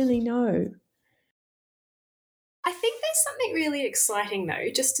really know. I think there's something really exciting, though,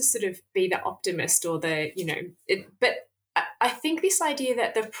 just to sort of be the optimist or but I think this idea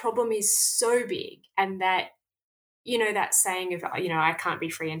that the problem is so big and that, that saying of, I can't be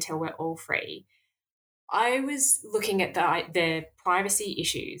free until we're all free. I was looking at the privacy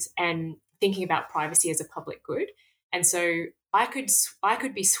issues and thinking about privacy as a public good. And so I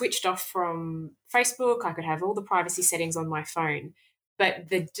could be switched off from Facebook. I could have all the privacy settings on my phone, but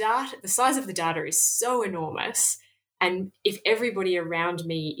the size of the data is so enormous. And if everybody around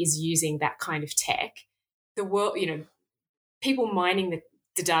me is using that kind of tech, the world, people mining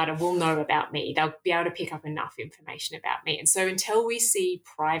the data will know about me. They'll be able to pick up enough information about me. And so until we see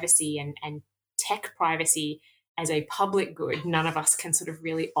privacy and tech privacy as a public good, none of us can sort of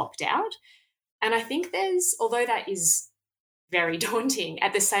really opt out. And I think although that is very daunting,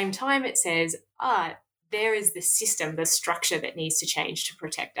 at the same time it says, there is the system, the structure that needs to change to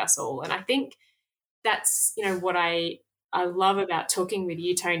protect us all. And I think that's, what I love about talking with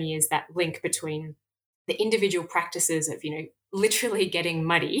you, Toni, is that link between the individual practices of, literally getting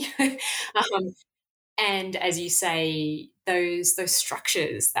muddy and, as you say, those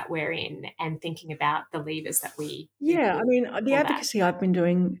structures that we're in and thinking about the levers that we... Yeah, I mean, the advocacy I've been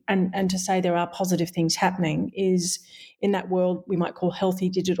doing, and to say there are positive things happening, is in that world we might call healthy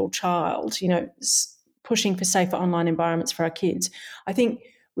digital child, pushing for safer online environments for our kids. I think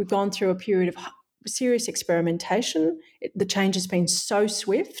we've gone through a period of serious experimentation. The change has been so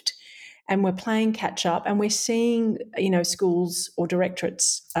swift, and we're playing catch up, and we're seeing, schools or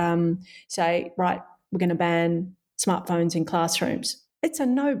directorates say, right, we're going to ban smartphones in classrooms. It's a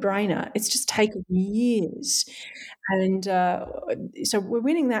no-brainer. It's just taken years. And so we're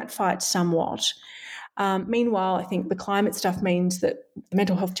winning that fight somewhat. Meanwhile, I think the climate stuff means that the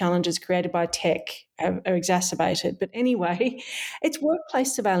mental health challenges created by tech are exacerbated. But anyway, it's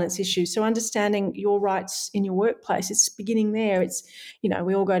workplace surveillance issues. So understanding your rights in your workplace, it's beginning there. It's,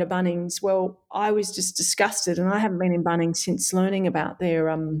 we all go to Bunnings. Well, I was just disgusted, and I haven't been in Bunnings since learning about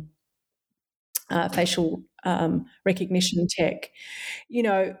their facial recognition tech.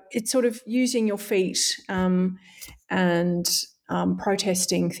 It's sort of using your feet and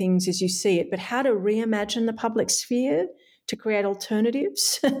protesting things as you see it, but how to reimagine the public sphere to create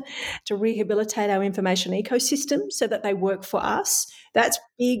alternatives, to rehabilitate our information ecosystem so that they work for us. That's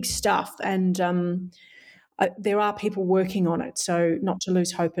big stuff, and there are people working on it, so not to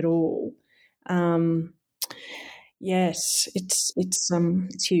lose hope at all. Yes, it's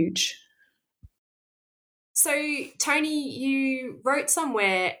huge. So, Toni, you wrote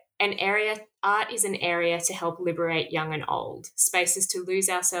somewhere, art is an area to help liberate young and old, spaces to lose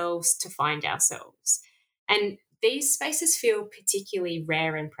ourselves, to find ourselves. And these spaces feel particularly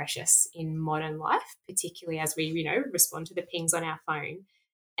rare and precious in modern life, particularly as we, respond to the pings on our phone.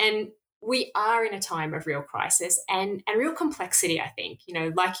 And we are in a time of real crisis and real complexity, I think.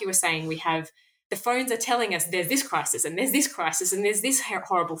 Like you were saying, we have the phones are telling us there's this crisis and there's this crisis and there's this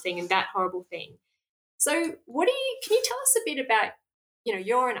horrible thing and that horrible thing. So can you tell us a bit about,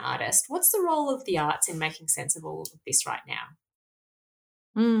 you're an artist. What's the role of the arts in making sense of all of this right now?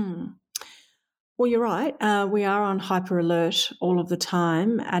 Well, you're right. We are on hyper alert all of the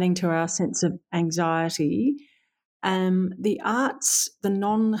time, adding to our sense of anxiety. The arts, the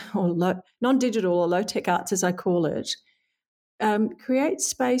non-digital or low-tech arts, as I call it, create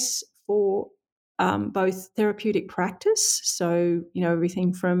space for both therapeutic practice. So,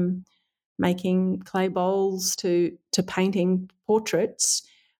 everything from making clay bowls to painting portraits,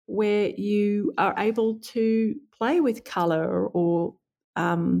 where you are able to play with colour or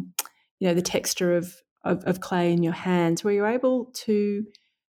the texture of clay in your hands, where you're able to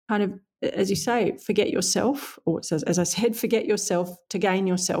kind of, as you say, forget yourself, or as I said, forget yourself to gain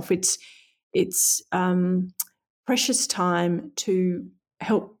yourself. It's precious time to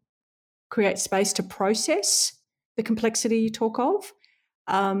help create space to process the complexity you talk of.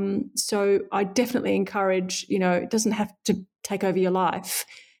 So I definitely encourage, it doesn't have to take over your life,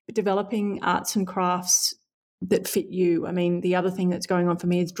 but developing arts and crafts that fit you. I mean, the other thing that's going on for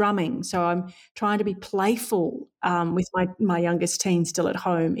me is drumming. So I'm trying to be playful with my youngest teen still at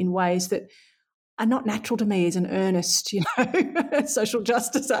home in ways that are not natural to me as an earnest, social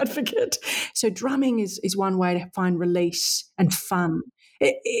justice advocate. So drumming is one way to find release and fun.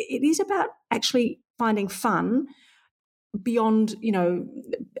 It is about actually finding fun beyond,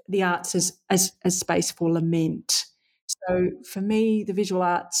 the arts as space for lament. So for me, the visual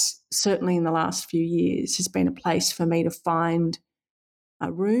arts, certainly in the last few years, has been a place for me to find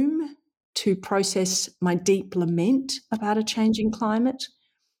a room to process my deep lament about a changing climate,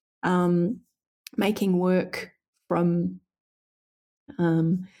 making work from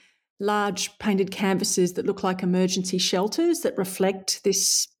large painted canvases that look like emergency shelters that reflect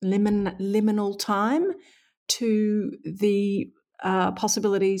this liminal time, to the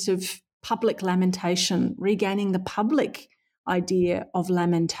possibilities of public lamentation, regaining the public idea of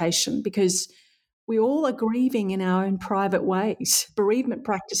lamentation, because we all are grieving in our own private ways. Bereavement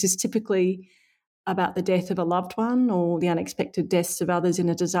practice is typically about the death of a loved one or the unexpected deaths of others in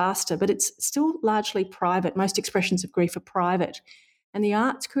a disaster, but it's still largely private. Most expressions of grief are private. And the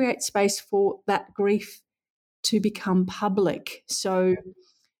arts create space for that grief to become public. So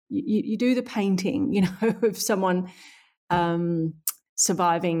you do the painting, of someone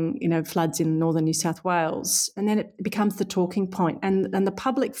surviving, floods in northern New South Wales, and then it becomes the talking point, and the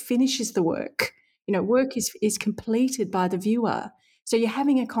public finishes the work. Work is completed by the viewer. So you're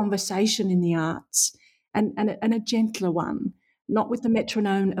having a conversation in the arts, and a gentler one, not with the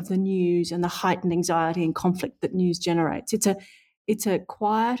metronome of the news and the heightened anxiety and conflict that news generates. It's a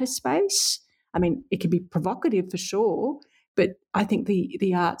quieter space. I mean, it can be provocative for sure, but I think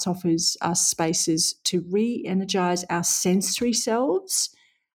the arts offers us spaces to re-energise our sensory selves,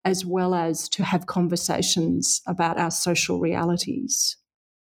 as well as to have conversations about our social realities.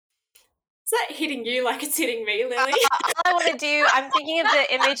 Is that hitting you like it's hitting me, Lily? All I want to do, I'm thinking of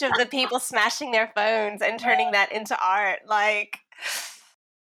the image of the people smashing their phones and turning that into art. Like,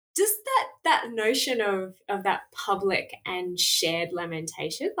 just that notion of that public and shared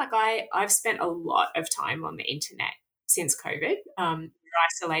lamentation. Like I've spent a lot of time on the internet since COVID. We're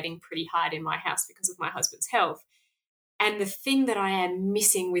isolating pretty hard in my house because of my husband's health. And the thing that I am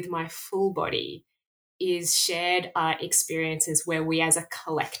missing with my full body is shared art experiences where we as a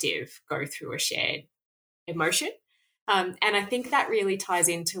collective go through a shared emotion. And I think that really ties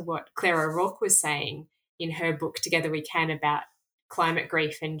into what Claire O'Rourke was saying in her book, Together We Can, about climate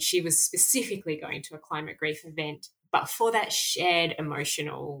grief. And she was specifically going to a climate grief event, but for that shared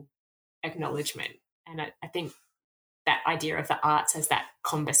emotional acknowledgement. And I think that idea of the arts as that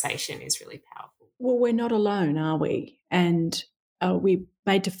conversation is really powerful. Well, we're not alone, are we? And we're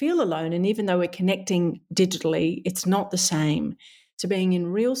made to feel alone. And even though we're connecting digitally, it's not the same. So being in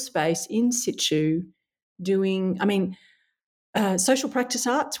real space, in situ, social practice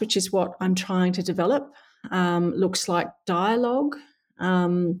arts, which is what I'm trying to develop, looks like dialogue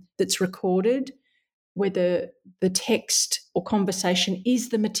that's recorded, where the text or conversation is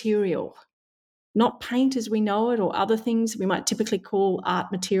the material, not paint as we know it or other things we might typically call art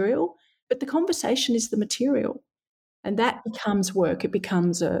material, but the conversation is the material. And that becomes work. It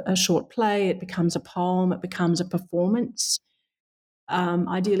becomes a short play. It becomes a poem. It becomes a performance,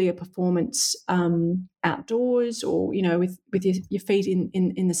 ideally a performance outdoors or, with your feet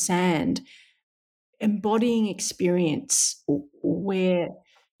in the sand, embodying experience where,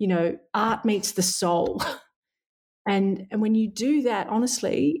 art meets the soul. And when you do that,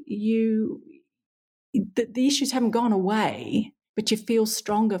 honestly, the issues haven't gone away, but you feel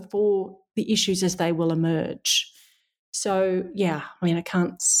stronger for the issues as they will emerge. So, I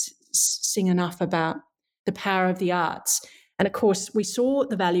can't sing enough about the power of the arts. And, of course, we saw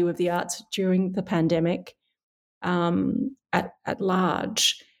the value of the arts during the pandemic at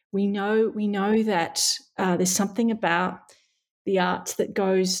large. We know that there's something about the arts that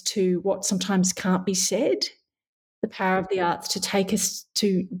goes to what sometimes can't be said, the power of the arts to take us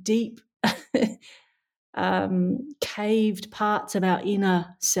to deep caved parts of our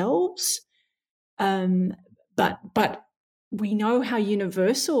inner selves. But we know how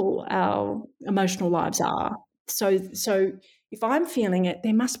universal our emotional lives are. So if I'm feeling it,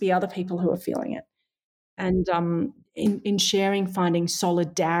 there must be other people who are feeling it. And in sharing, finding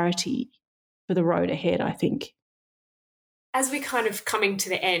solidarity for the road ahead, I think. as we're kind of coming to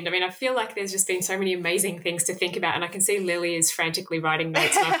the end, I mean, I feel like there's just been so many amazing things to think about, and I can see Lily is frantically writing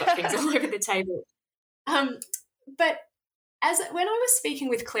notes and I've got things all over the table. But when I was speaking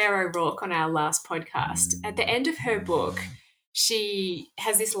with Claire O'Rourke on our last podcast, at the end of her book, she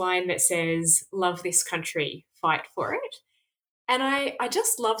has this line that says, "Love this country, fight for it." And I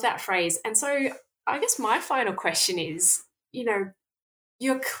just love that phrase. And so I guess my final question is, you're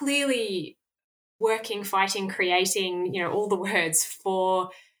clearly working, fighting, creating, all the words for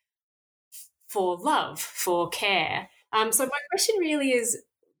love, for care. So my question really is,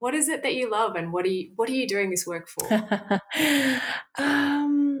 what is it that you love, and what are you doing this work for? What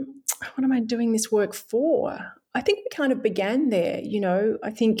am I doing this work for? I think we kind of began there,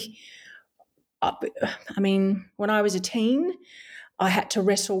 I think, when I was a teen, I had to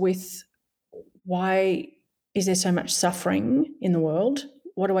wrestle with, why is there so much suffering in the world?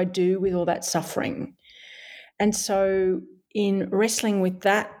 What do I do with all that suffering? And so in wrestling with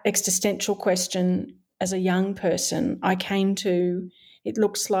that existential question as a young person, I came to, it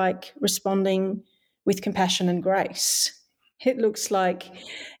looks like responding with compassion and grace. It looks like,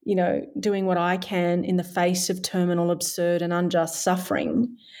 doing what I can in the face of terminal, absurd and unjust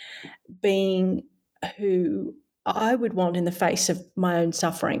suffering, being who I would want in the face of my own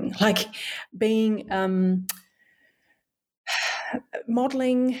suffering, like being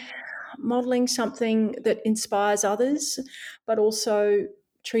modelling something that inspires others, but also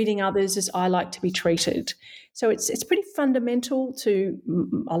treating others as I like to be treated. So it's pretty fundamental to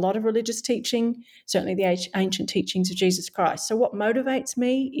a lot of religious teaching, certainly the ancient teachings of Jesus Christ. So what motivates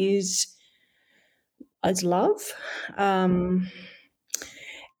me is love.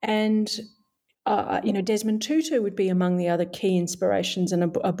 Desmond Tutu would be among the other key inspirations,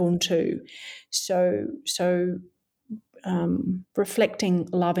 and Ubuntu. So reflecting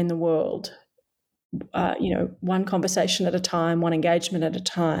love in the world, one conversation at a time, one engagement at a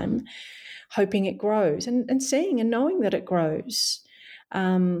time, hoping it grows and seeing and knowing that it grows.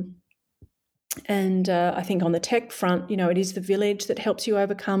 I think on the tech front, it is the village that helps you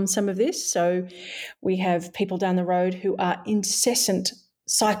overcome some of this. So we have people down the road who are incessant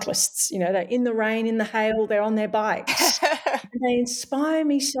cyclists, they're in the rain, in the hail, they're on their bikes. They inspire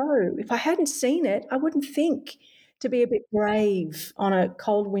me so. If I hadn't seen it, I wouldn't think to be a bit brave on a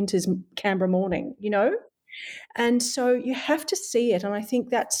cold winter's Canberra morning, And so you have to see it, and I think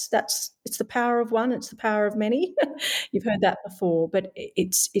that's it's the power of one, it's the power of many. You've heard that before, but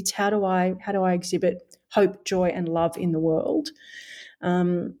it's how do I exhibit hope, joy, and love in the world?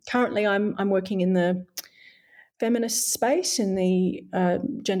 Currently, I'm working in the feminist space, in the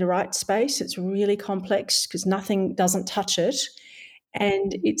gender rights space. It's really complex because nothing doesn't touch it.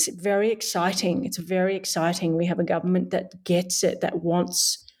 And it's very exciting. It's very exciting. We have a government that gets it, that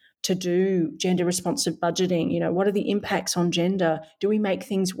wants to do gender responsive budgeting. What are the impacts on gender? Do we make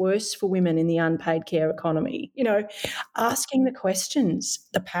things worse for women in the unpaid care economy? Asking the questions,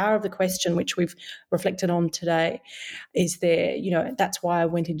 the power of the question, which we've reflected on today, is there. That's why I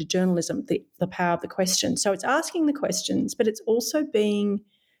went into journalism, the power of the question. So it's asking the questions, but it's also being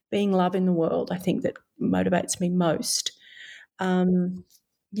love in the world, I think, that motivates me most.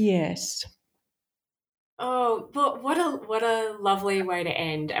 Yes. Oh, but what a lovely way to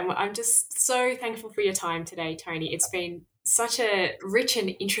end. And I'm just so thankful for your time today, Toni. It's been such a rich and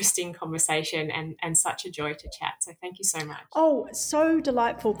interesting conversation and such a joy to chat. So thank you so much. Oh, so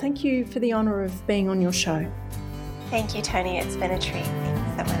delightful. Thank you for the honour of being on your show. Thank you, Toni. It's been a treat. Thank you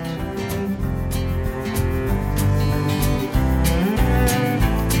so much.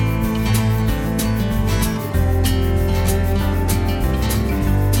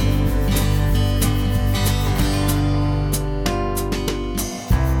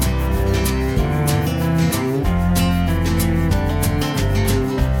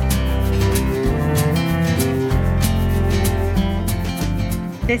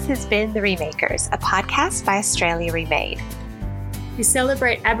 This has been The Remakers, a podcast by Australia Remade. We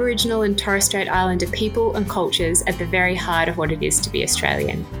celebrate Aboriginal and Torres Strait Islander people and cultures at the very heart of what it is to be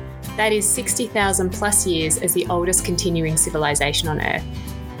Australian. That is 60,000 plus years as the oldest continuing civilization on Earth.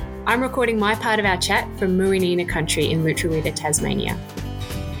 I'm recording my part of our chat from Muwinina country in Lutruwita, Tasmania.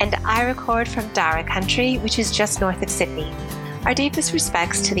 And I record from Darra country, which is just north of Sydney. Our deepest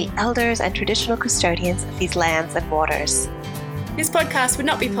respects to the elders and traditional custodians of these lands and waters. This podcast would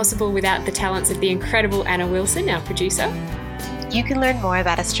not be possible without the talents of the incredible Anna Wilson, our producer. You can learn more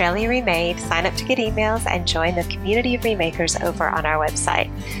about Australia Remade, sign up to get emails, and join the community of remakers over on our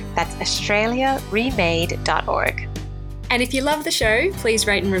website. That's australiaremade.org. And if you love the show, please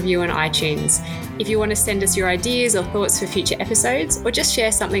rate and review on iTunes. If you want to send us your ideas or thoughts for future episodes, or just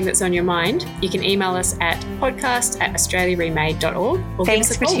share something that's on your mind, you can email us at podcast@australiaremade.org.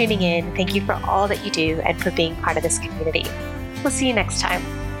 Thanks for tuning in. Thank you for all that you do and for being part of this community. We'll see you next time.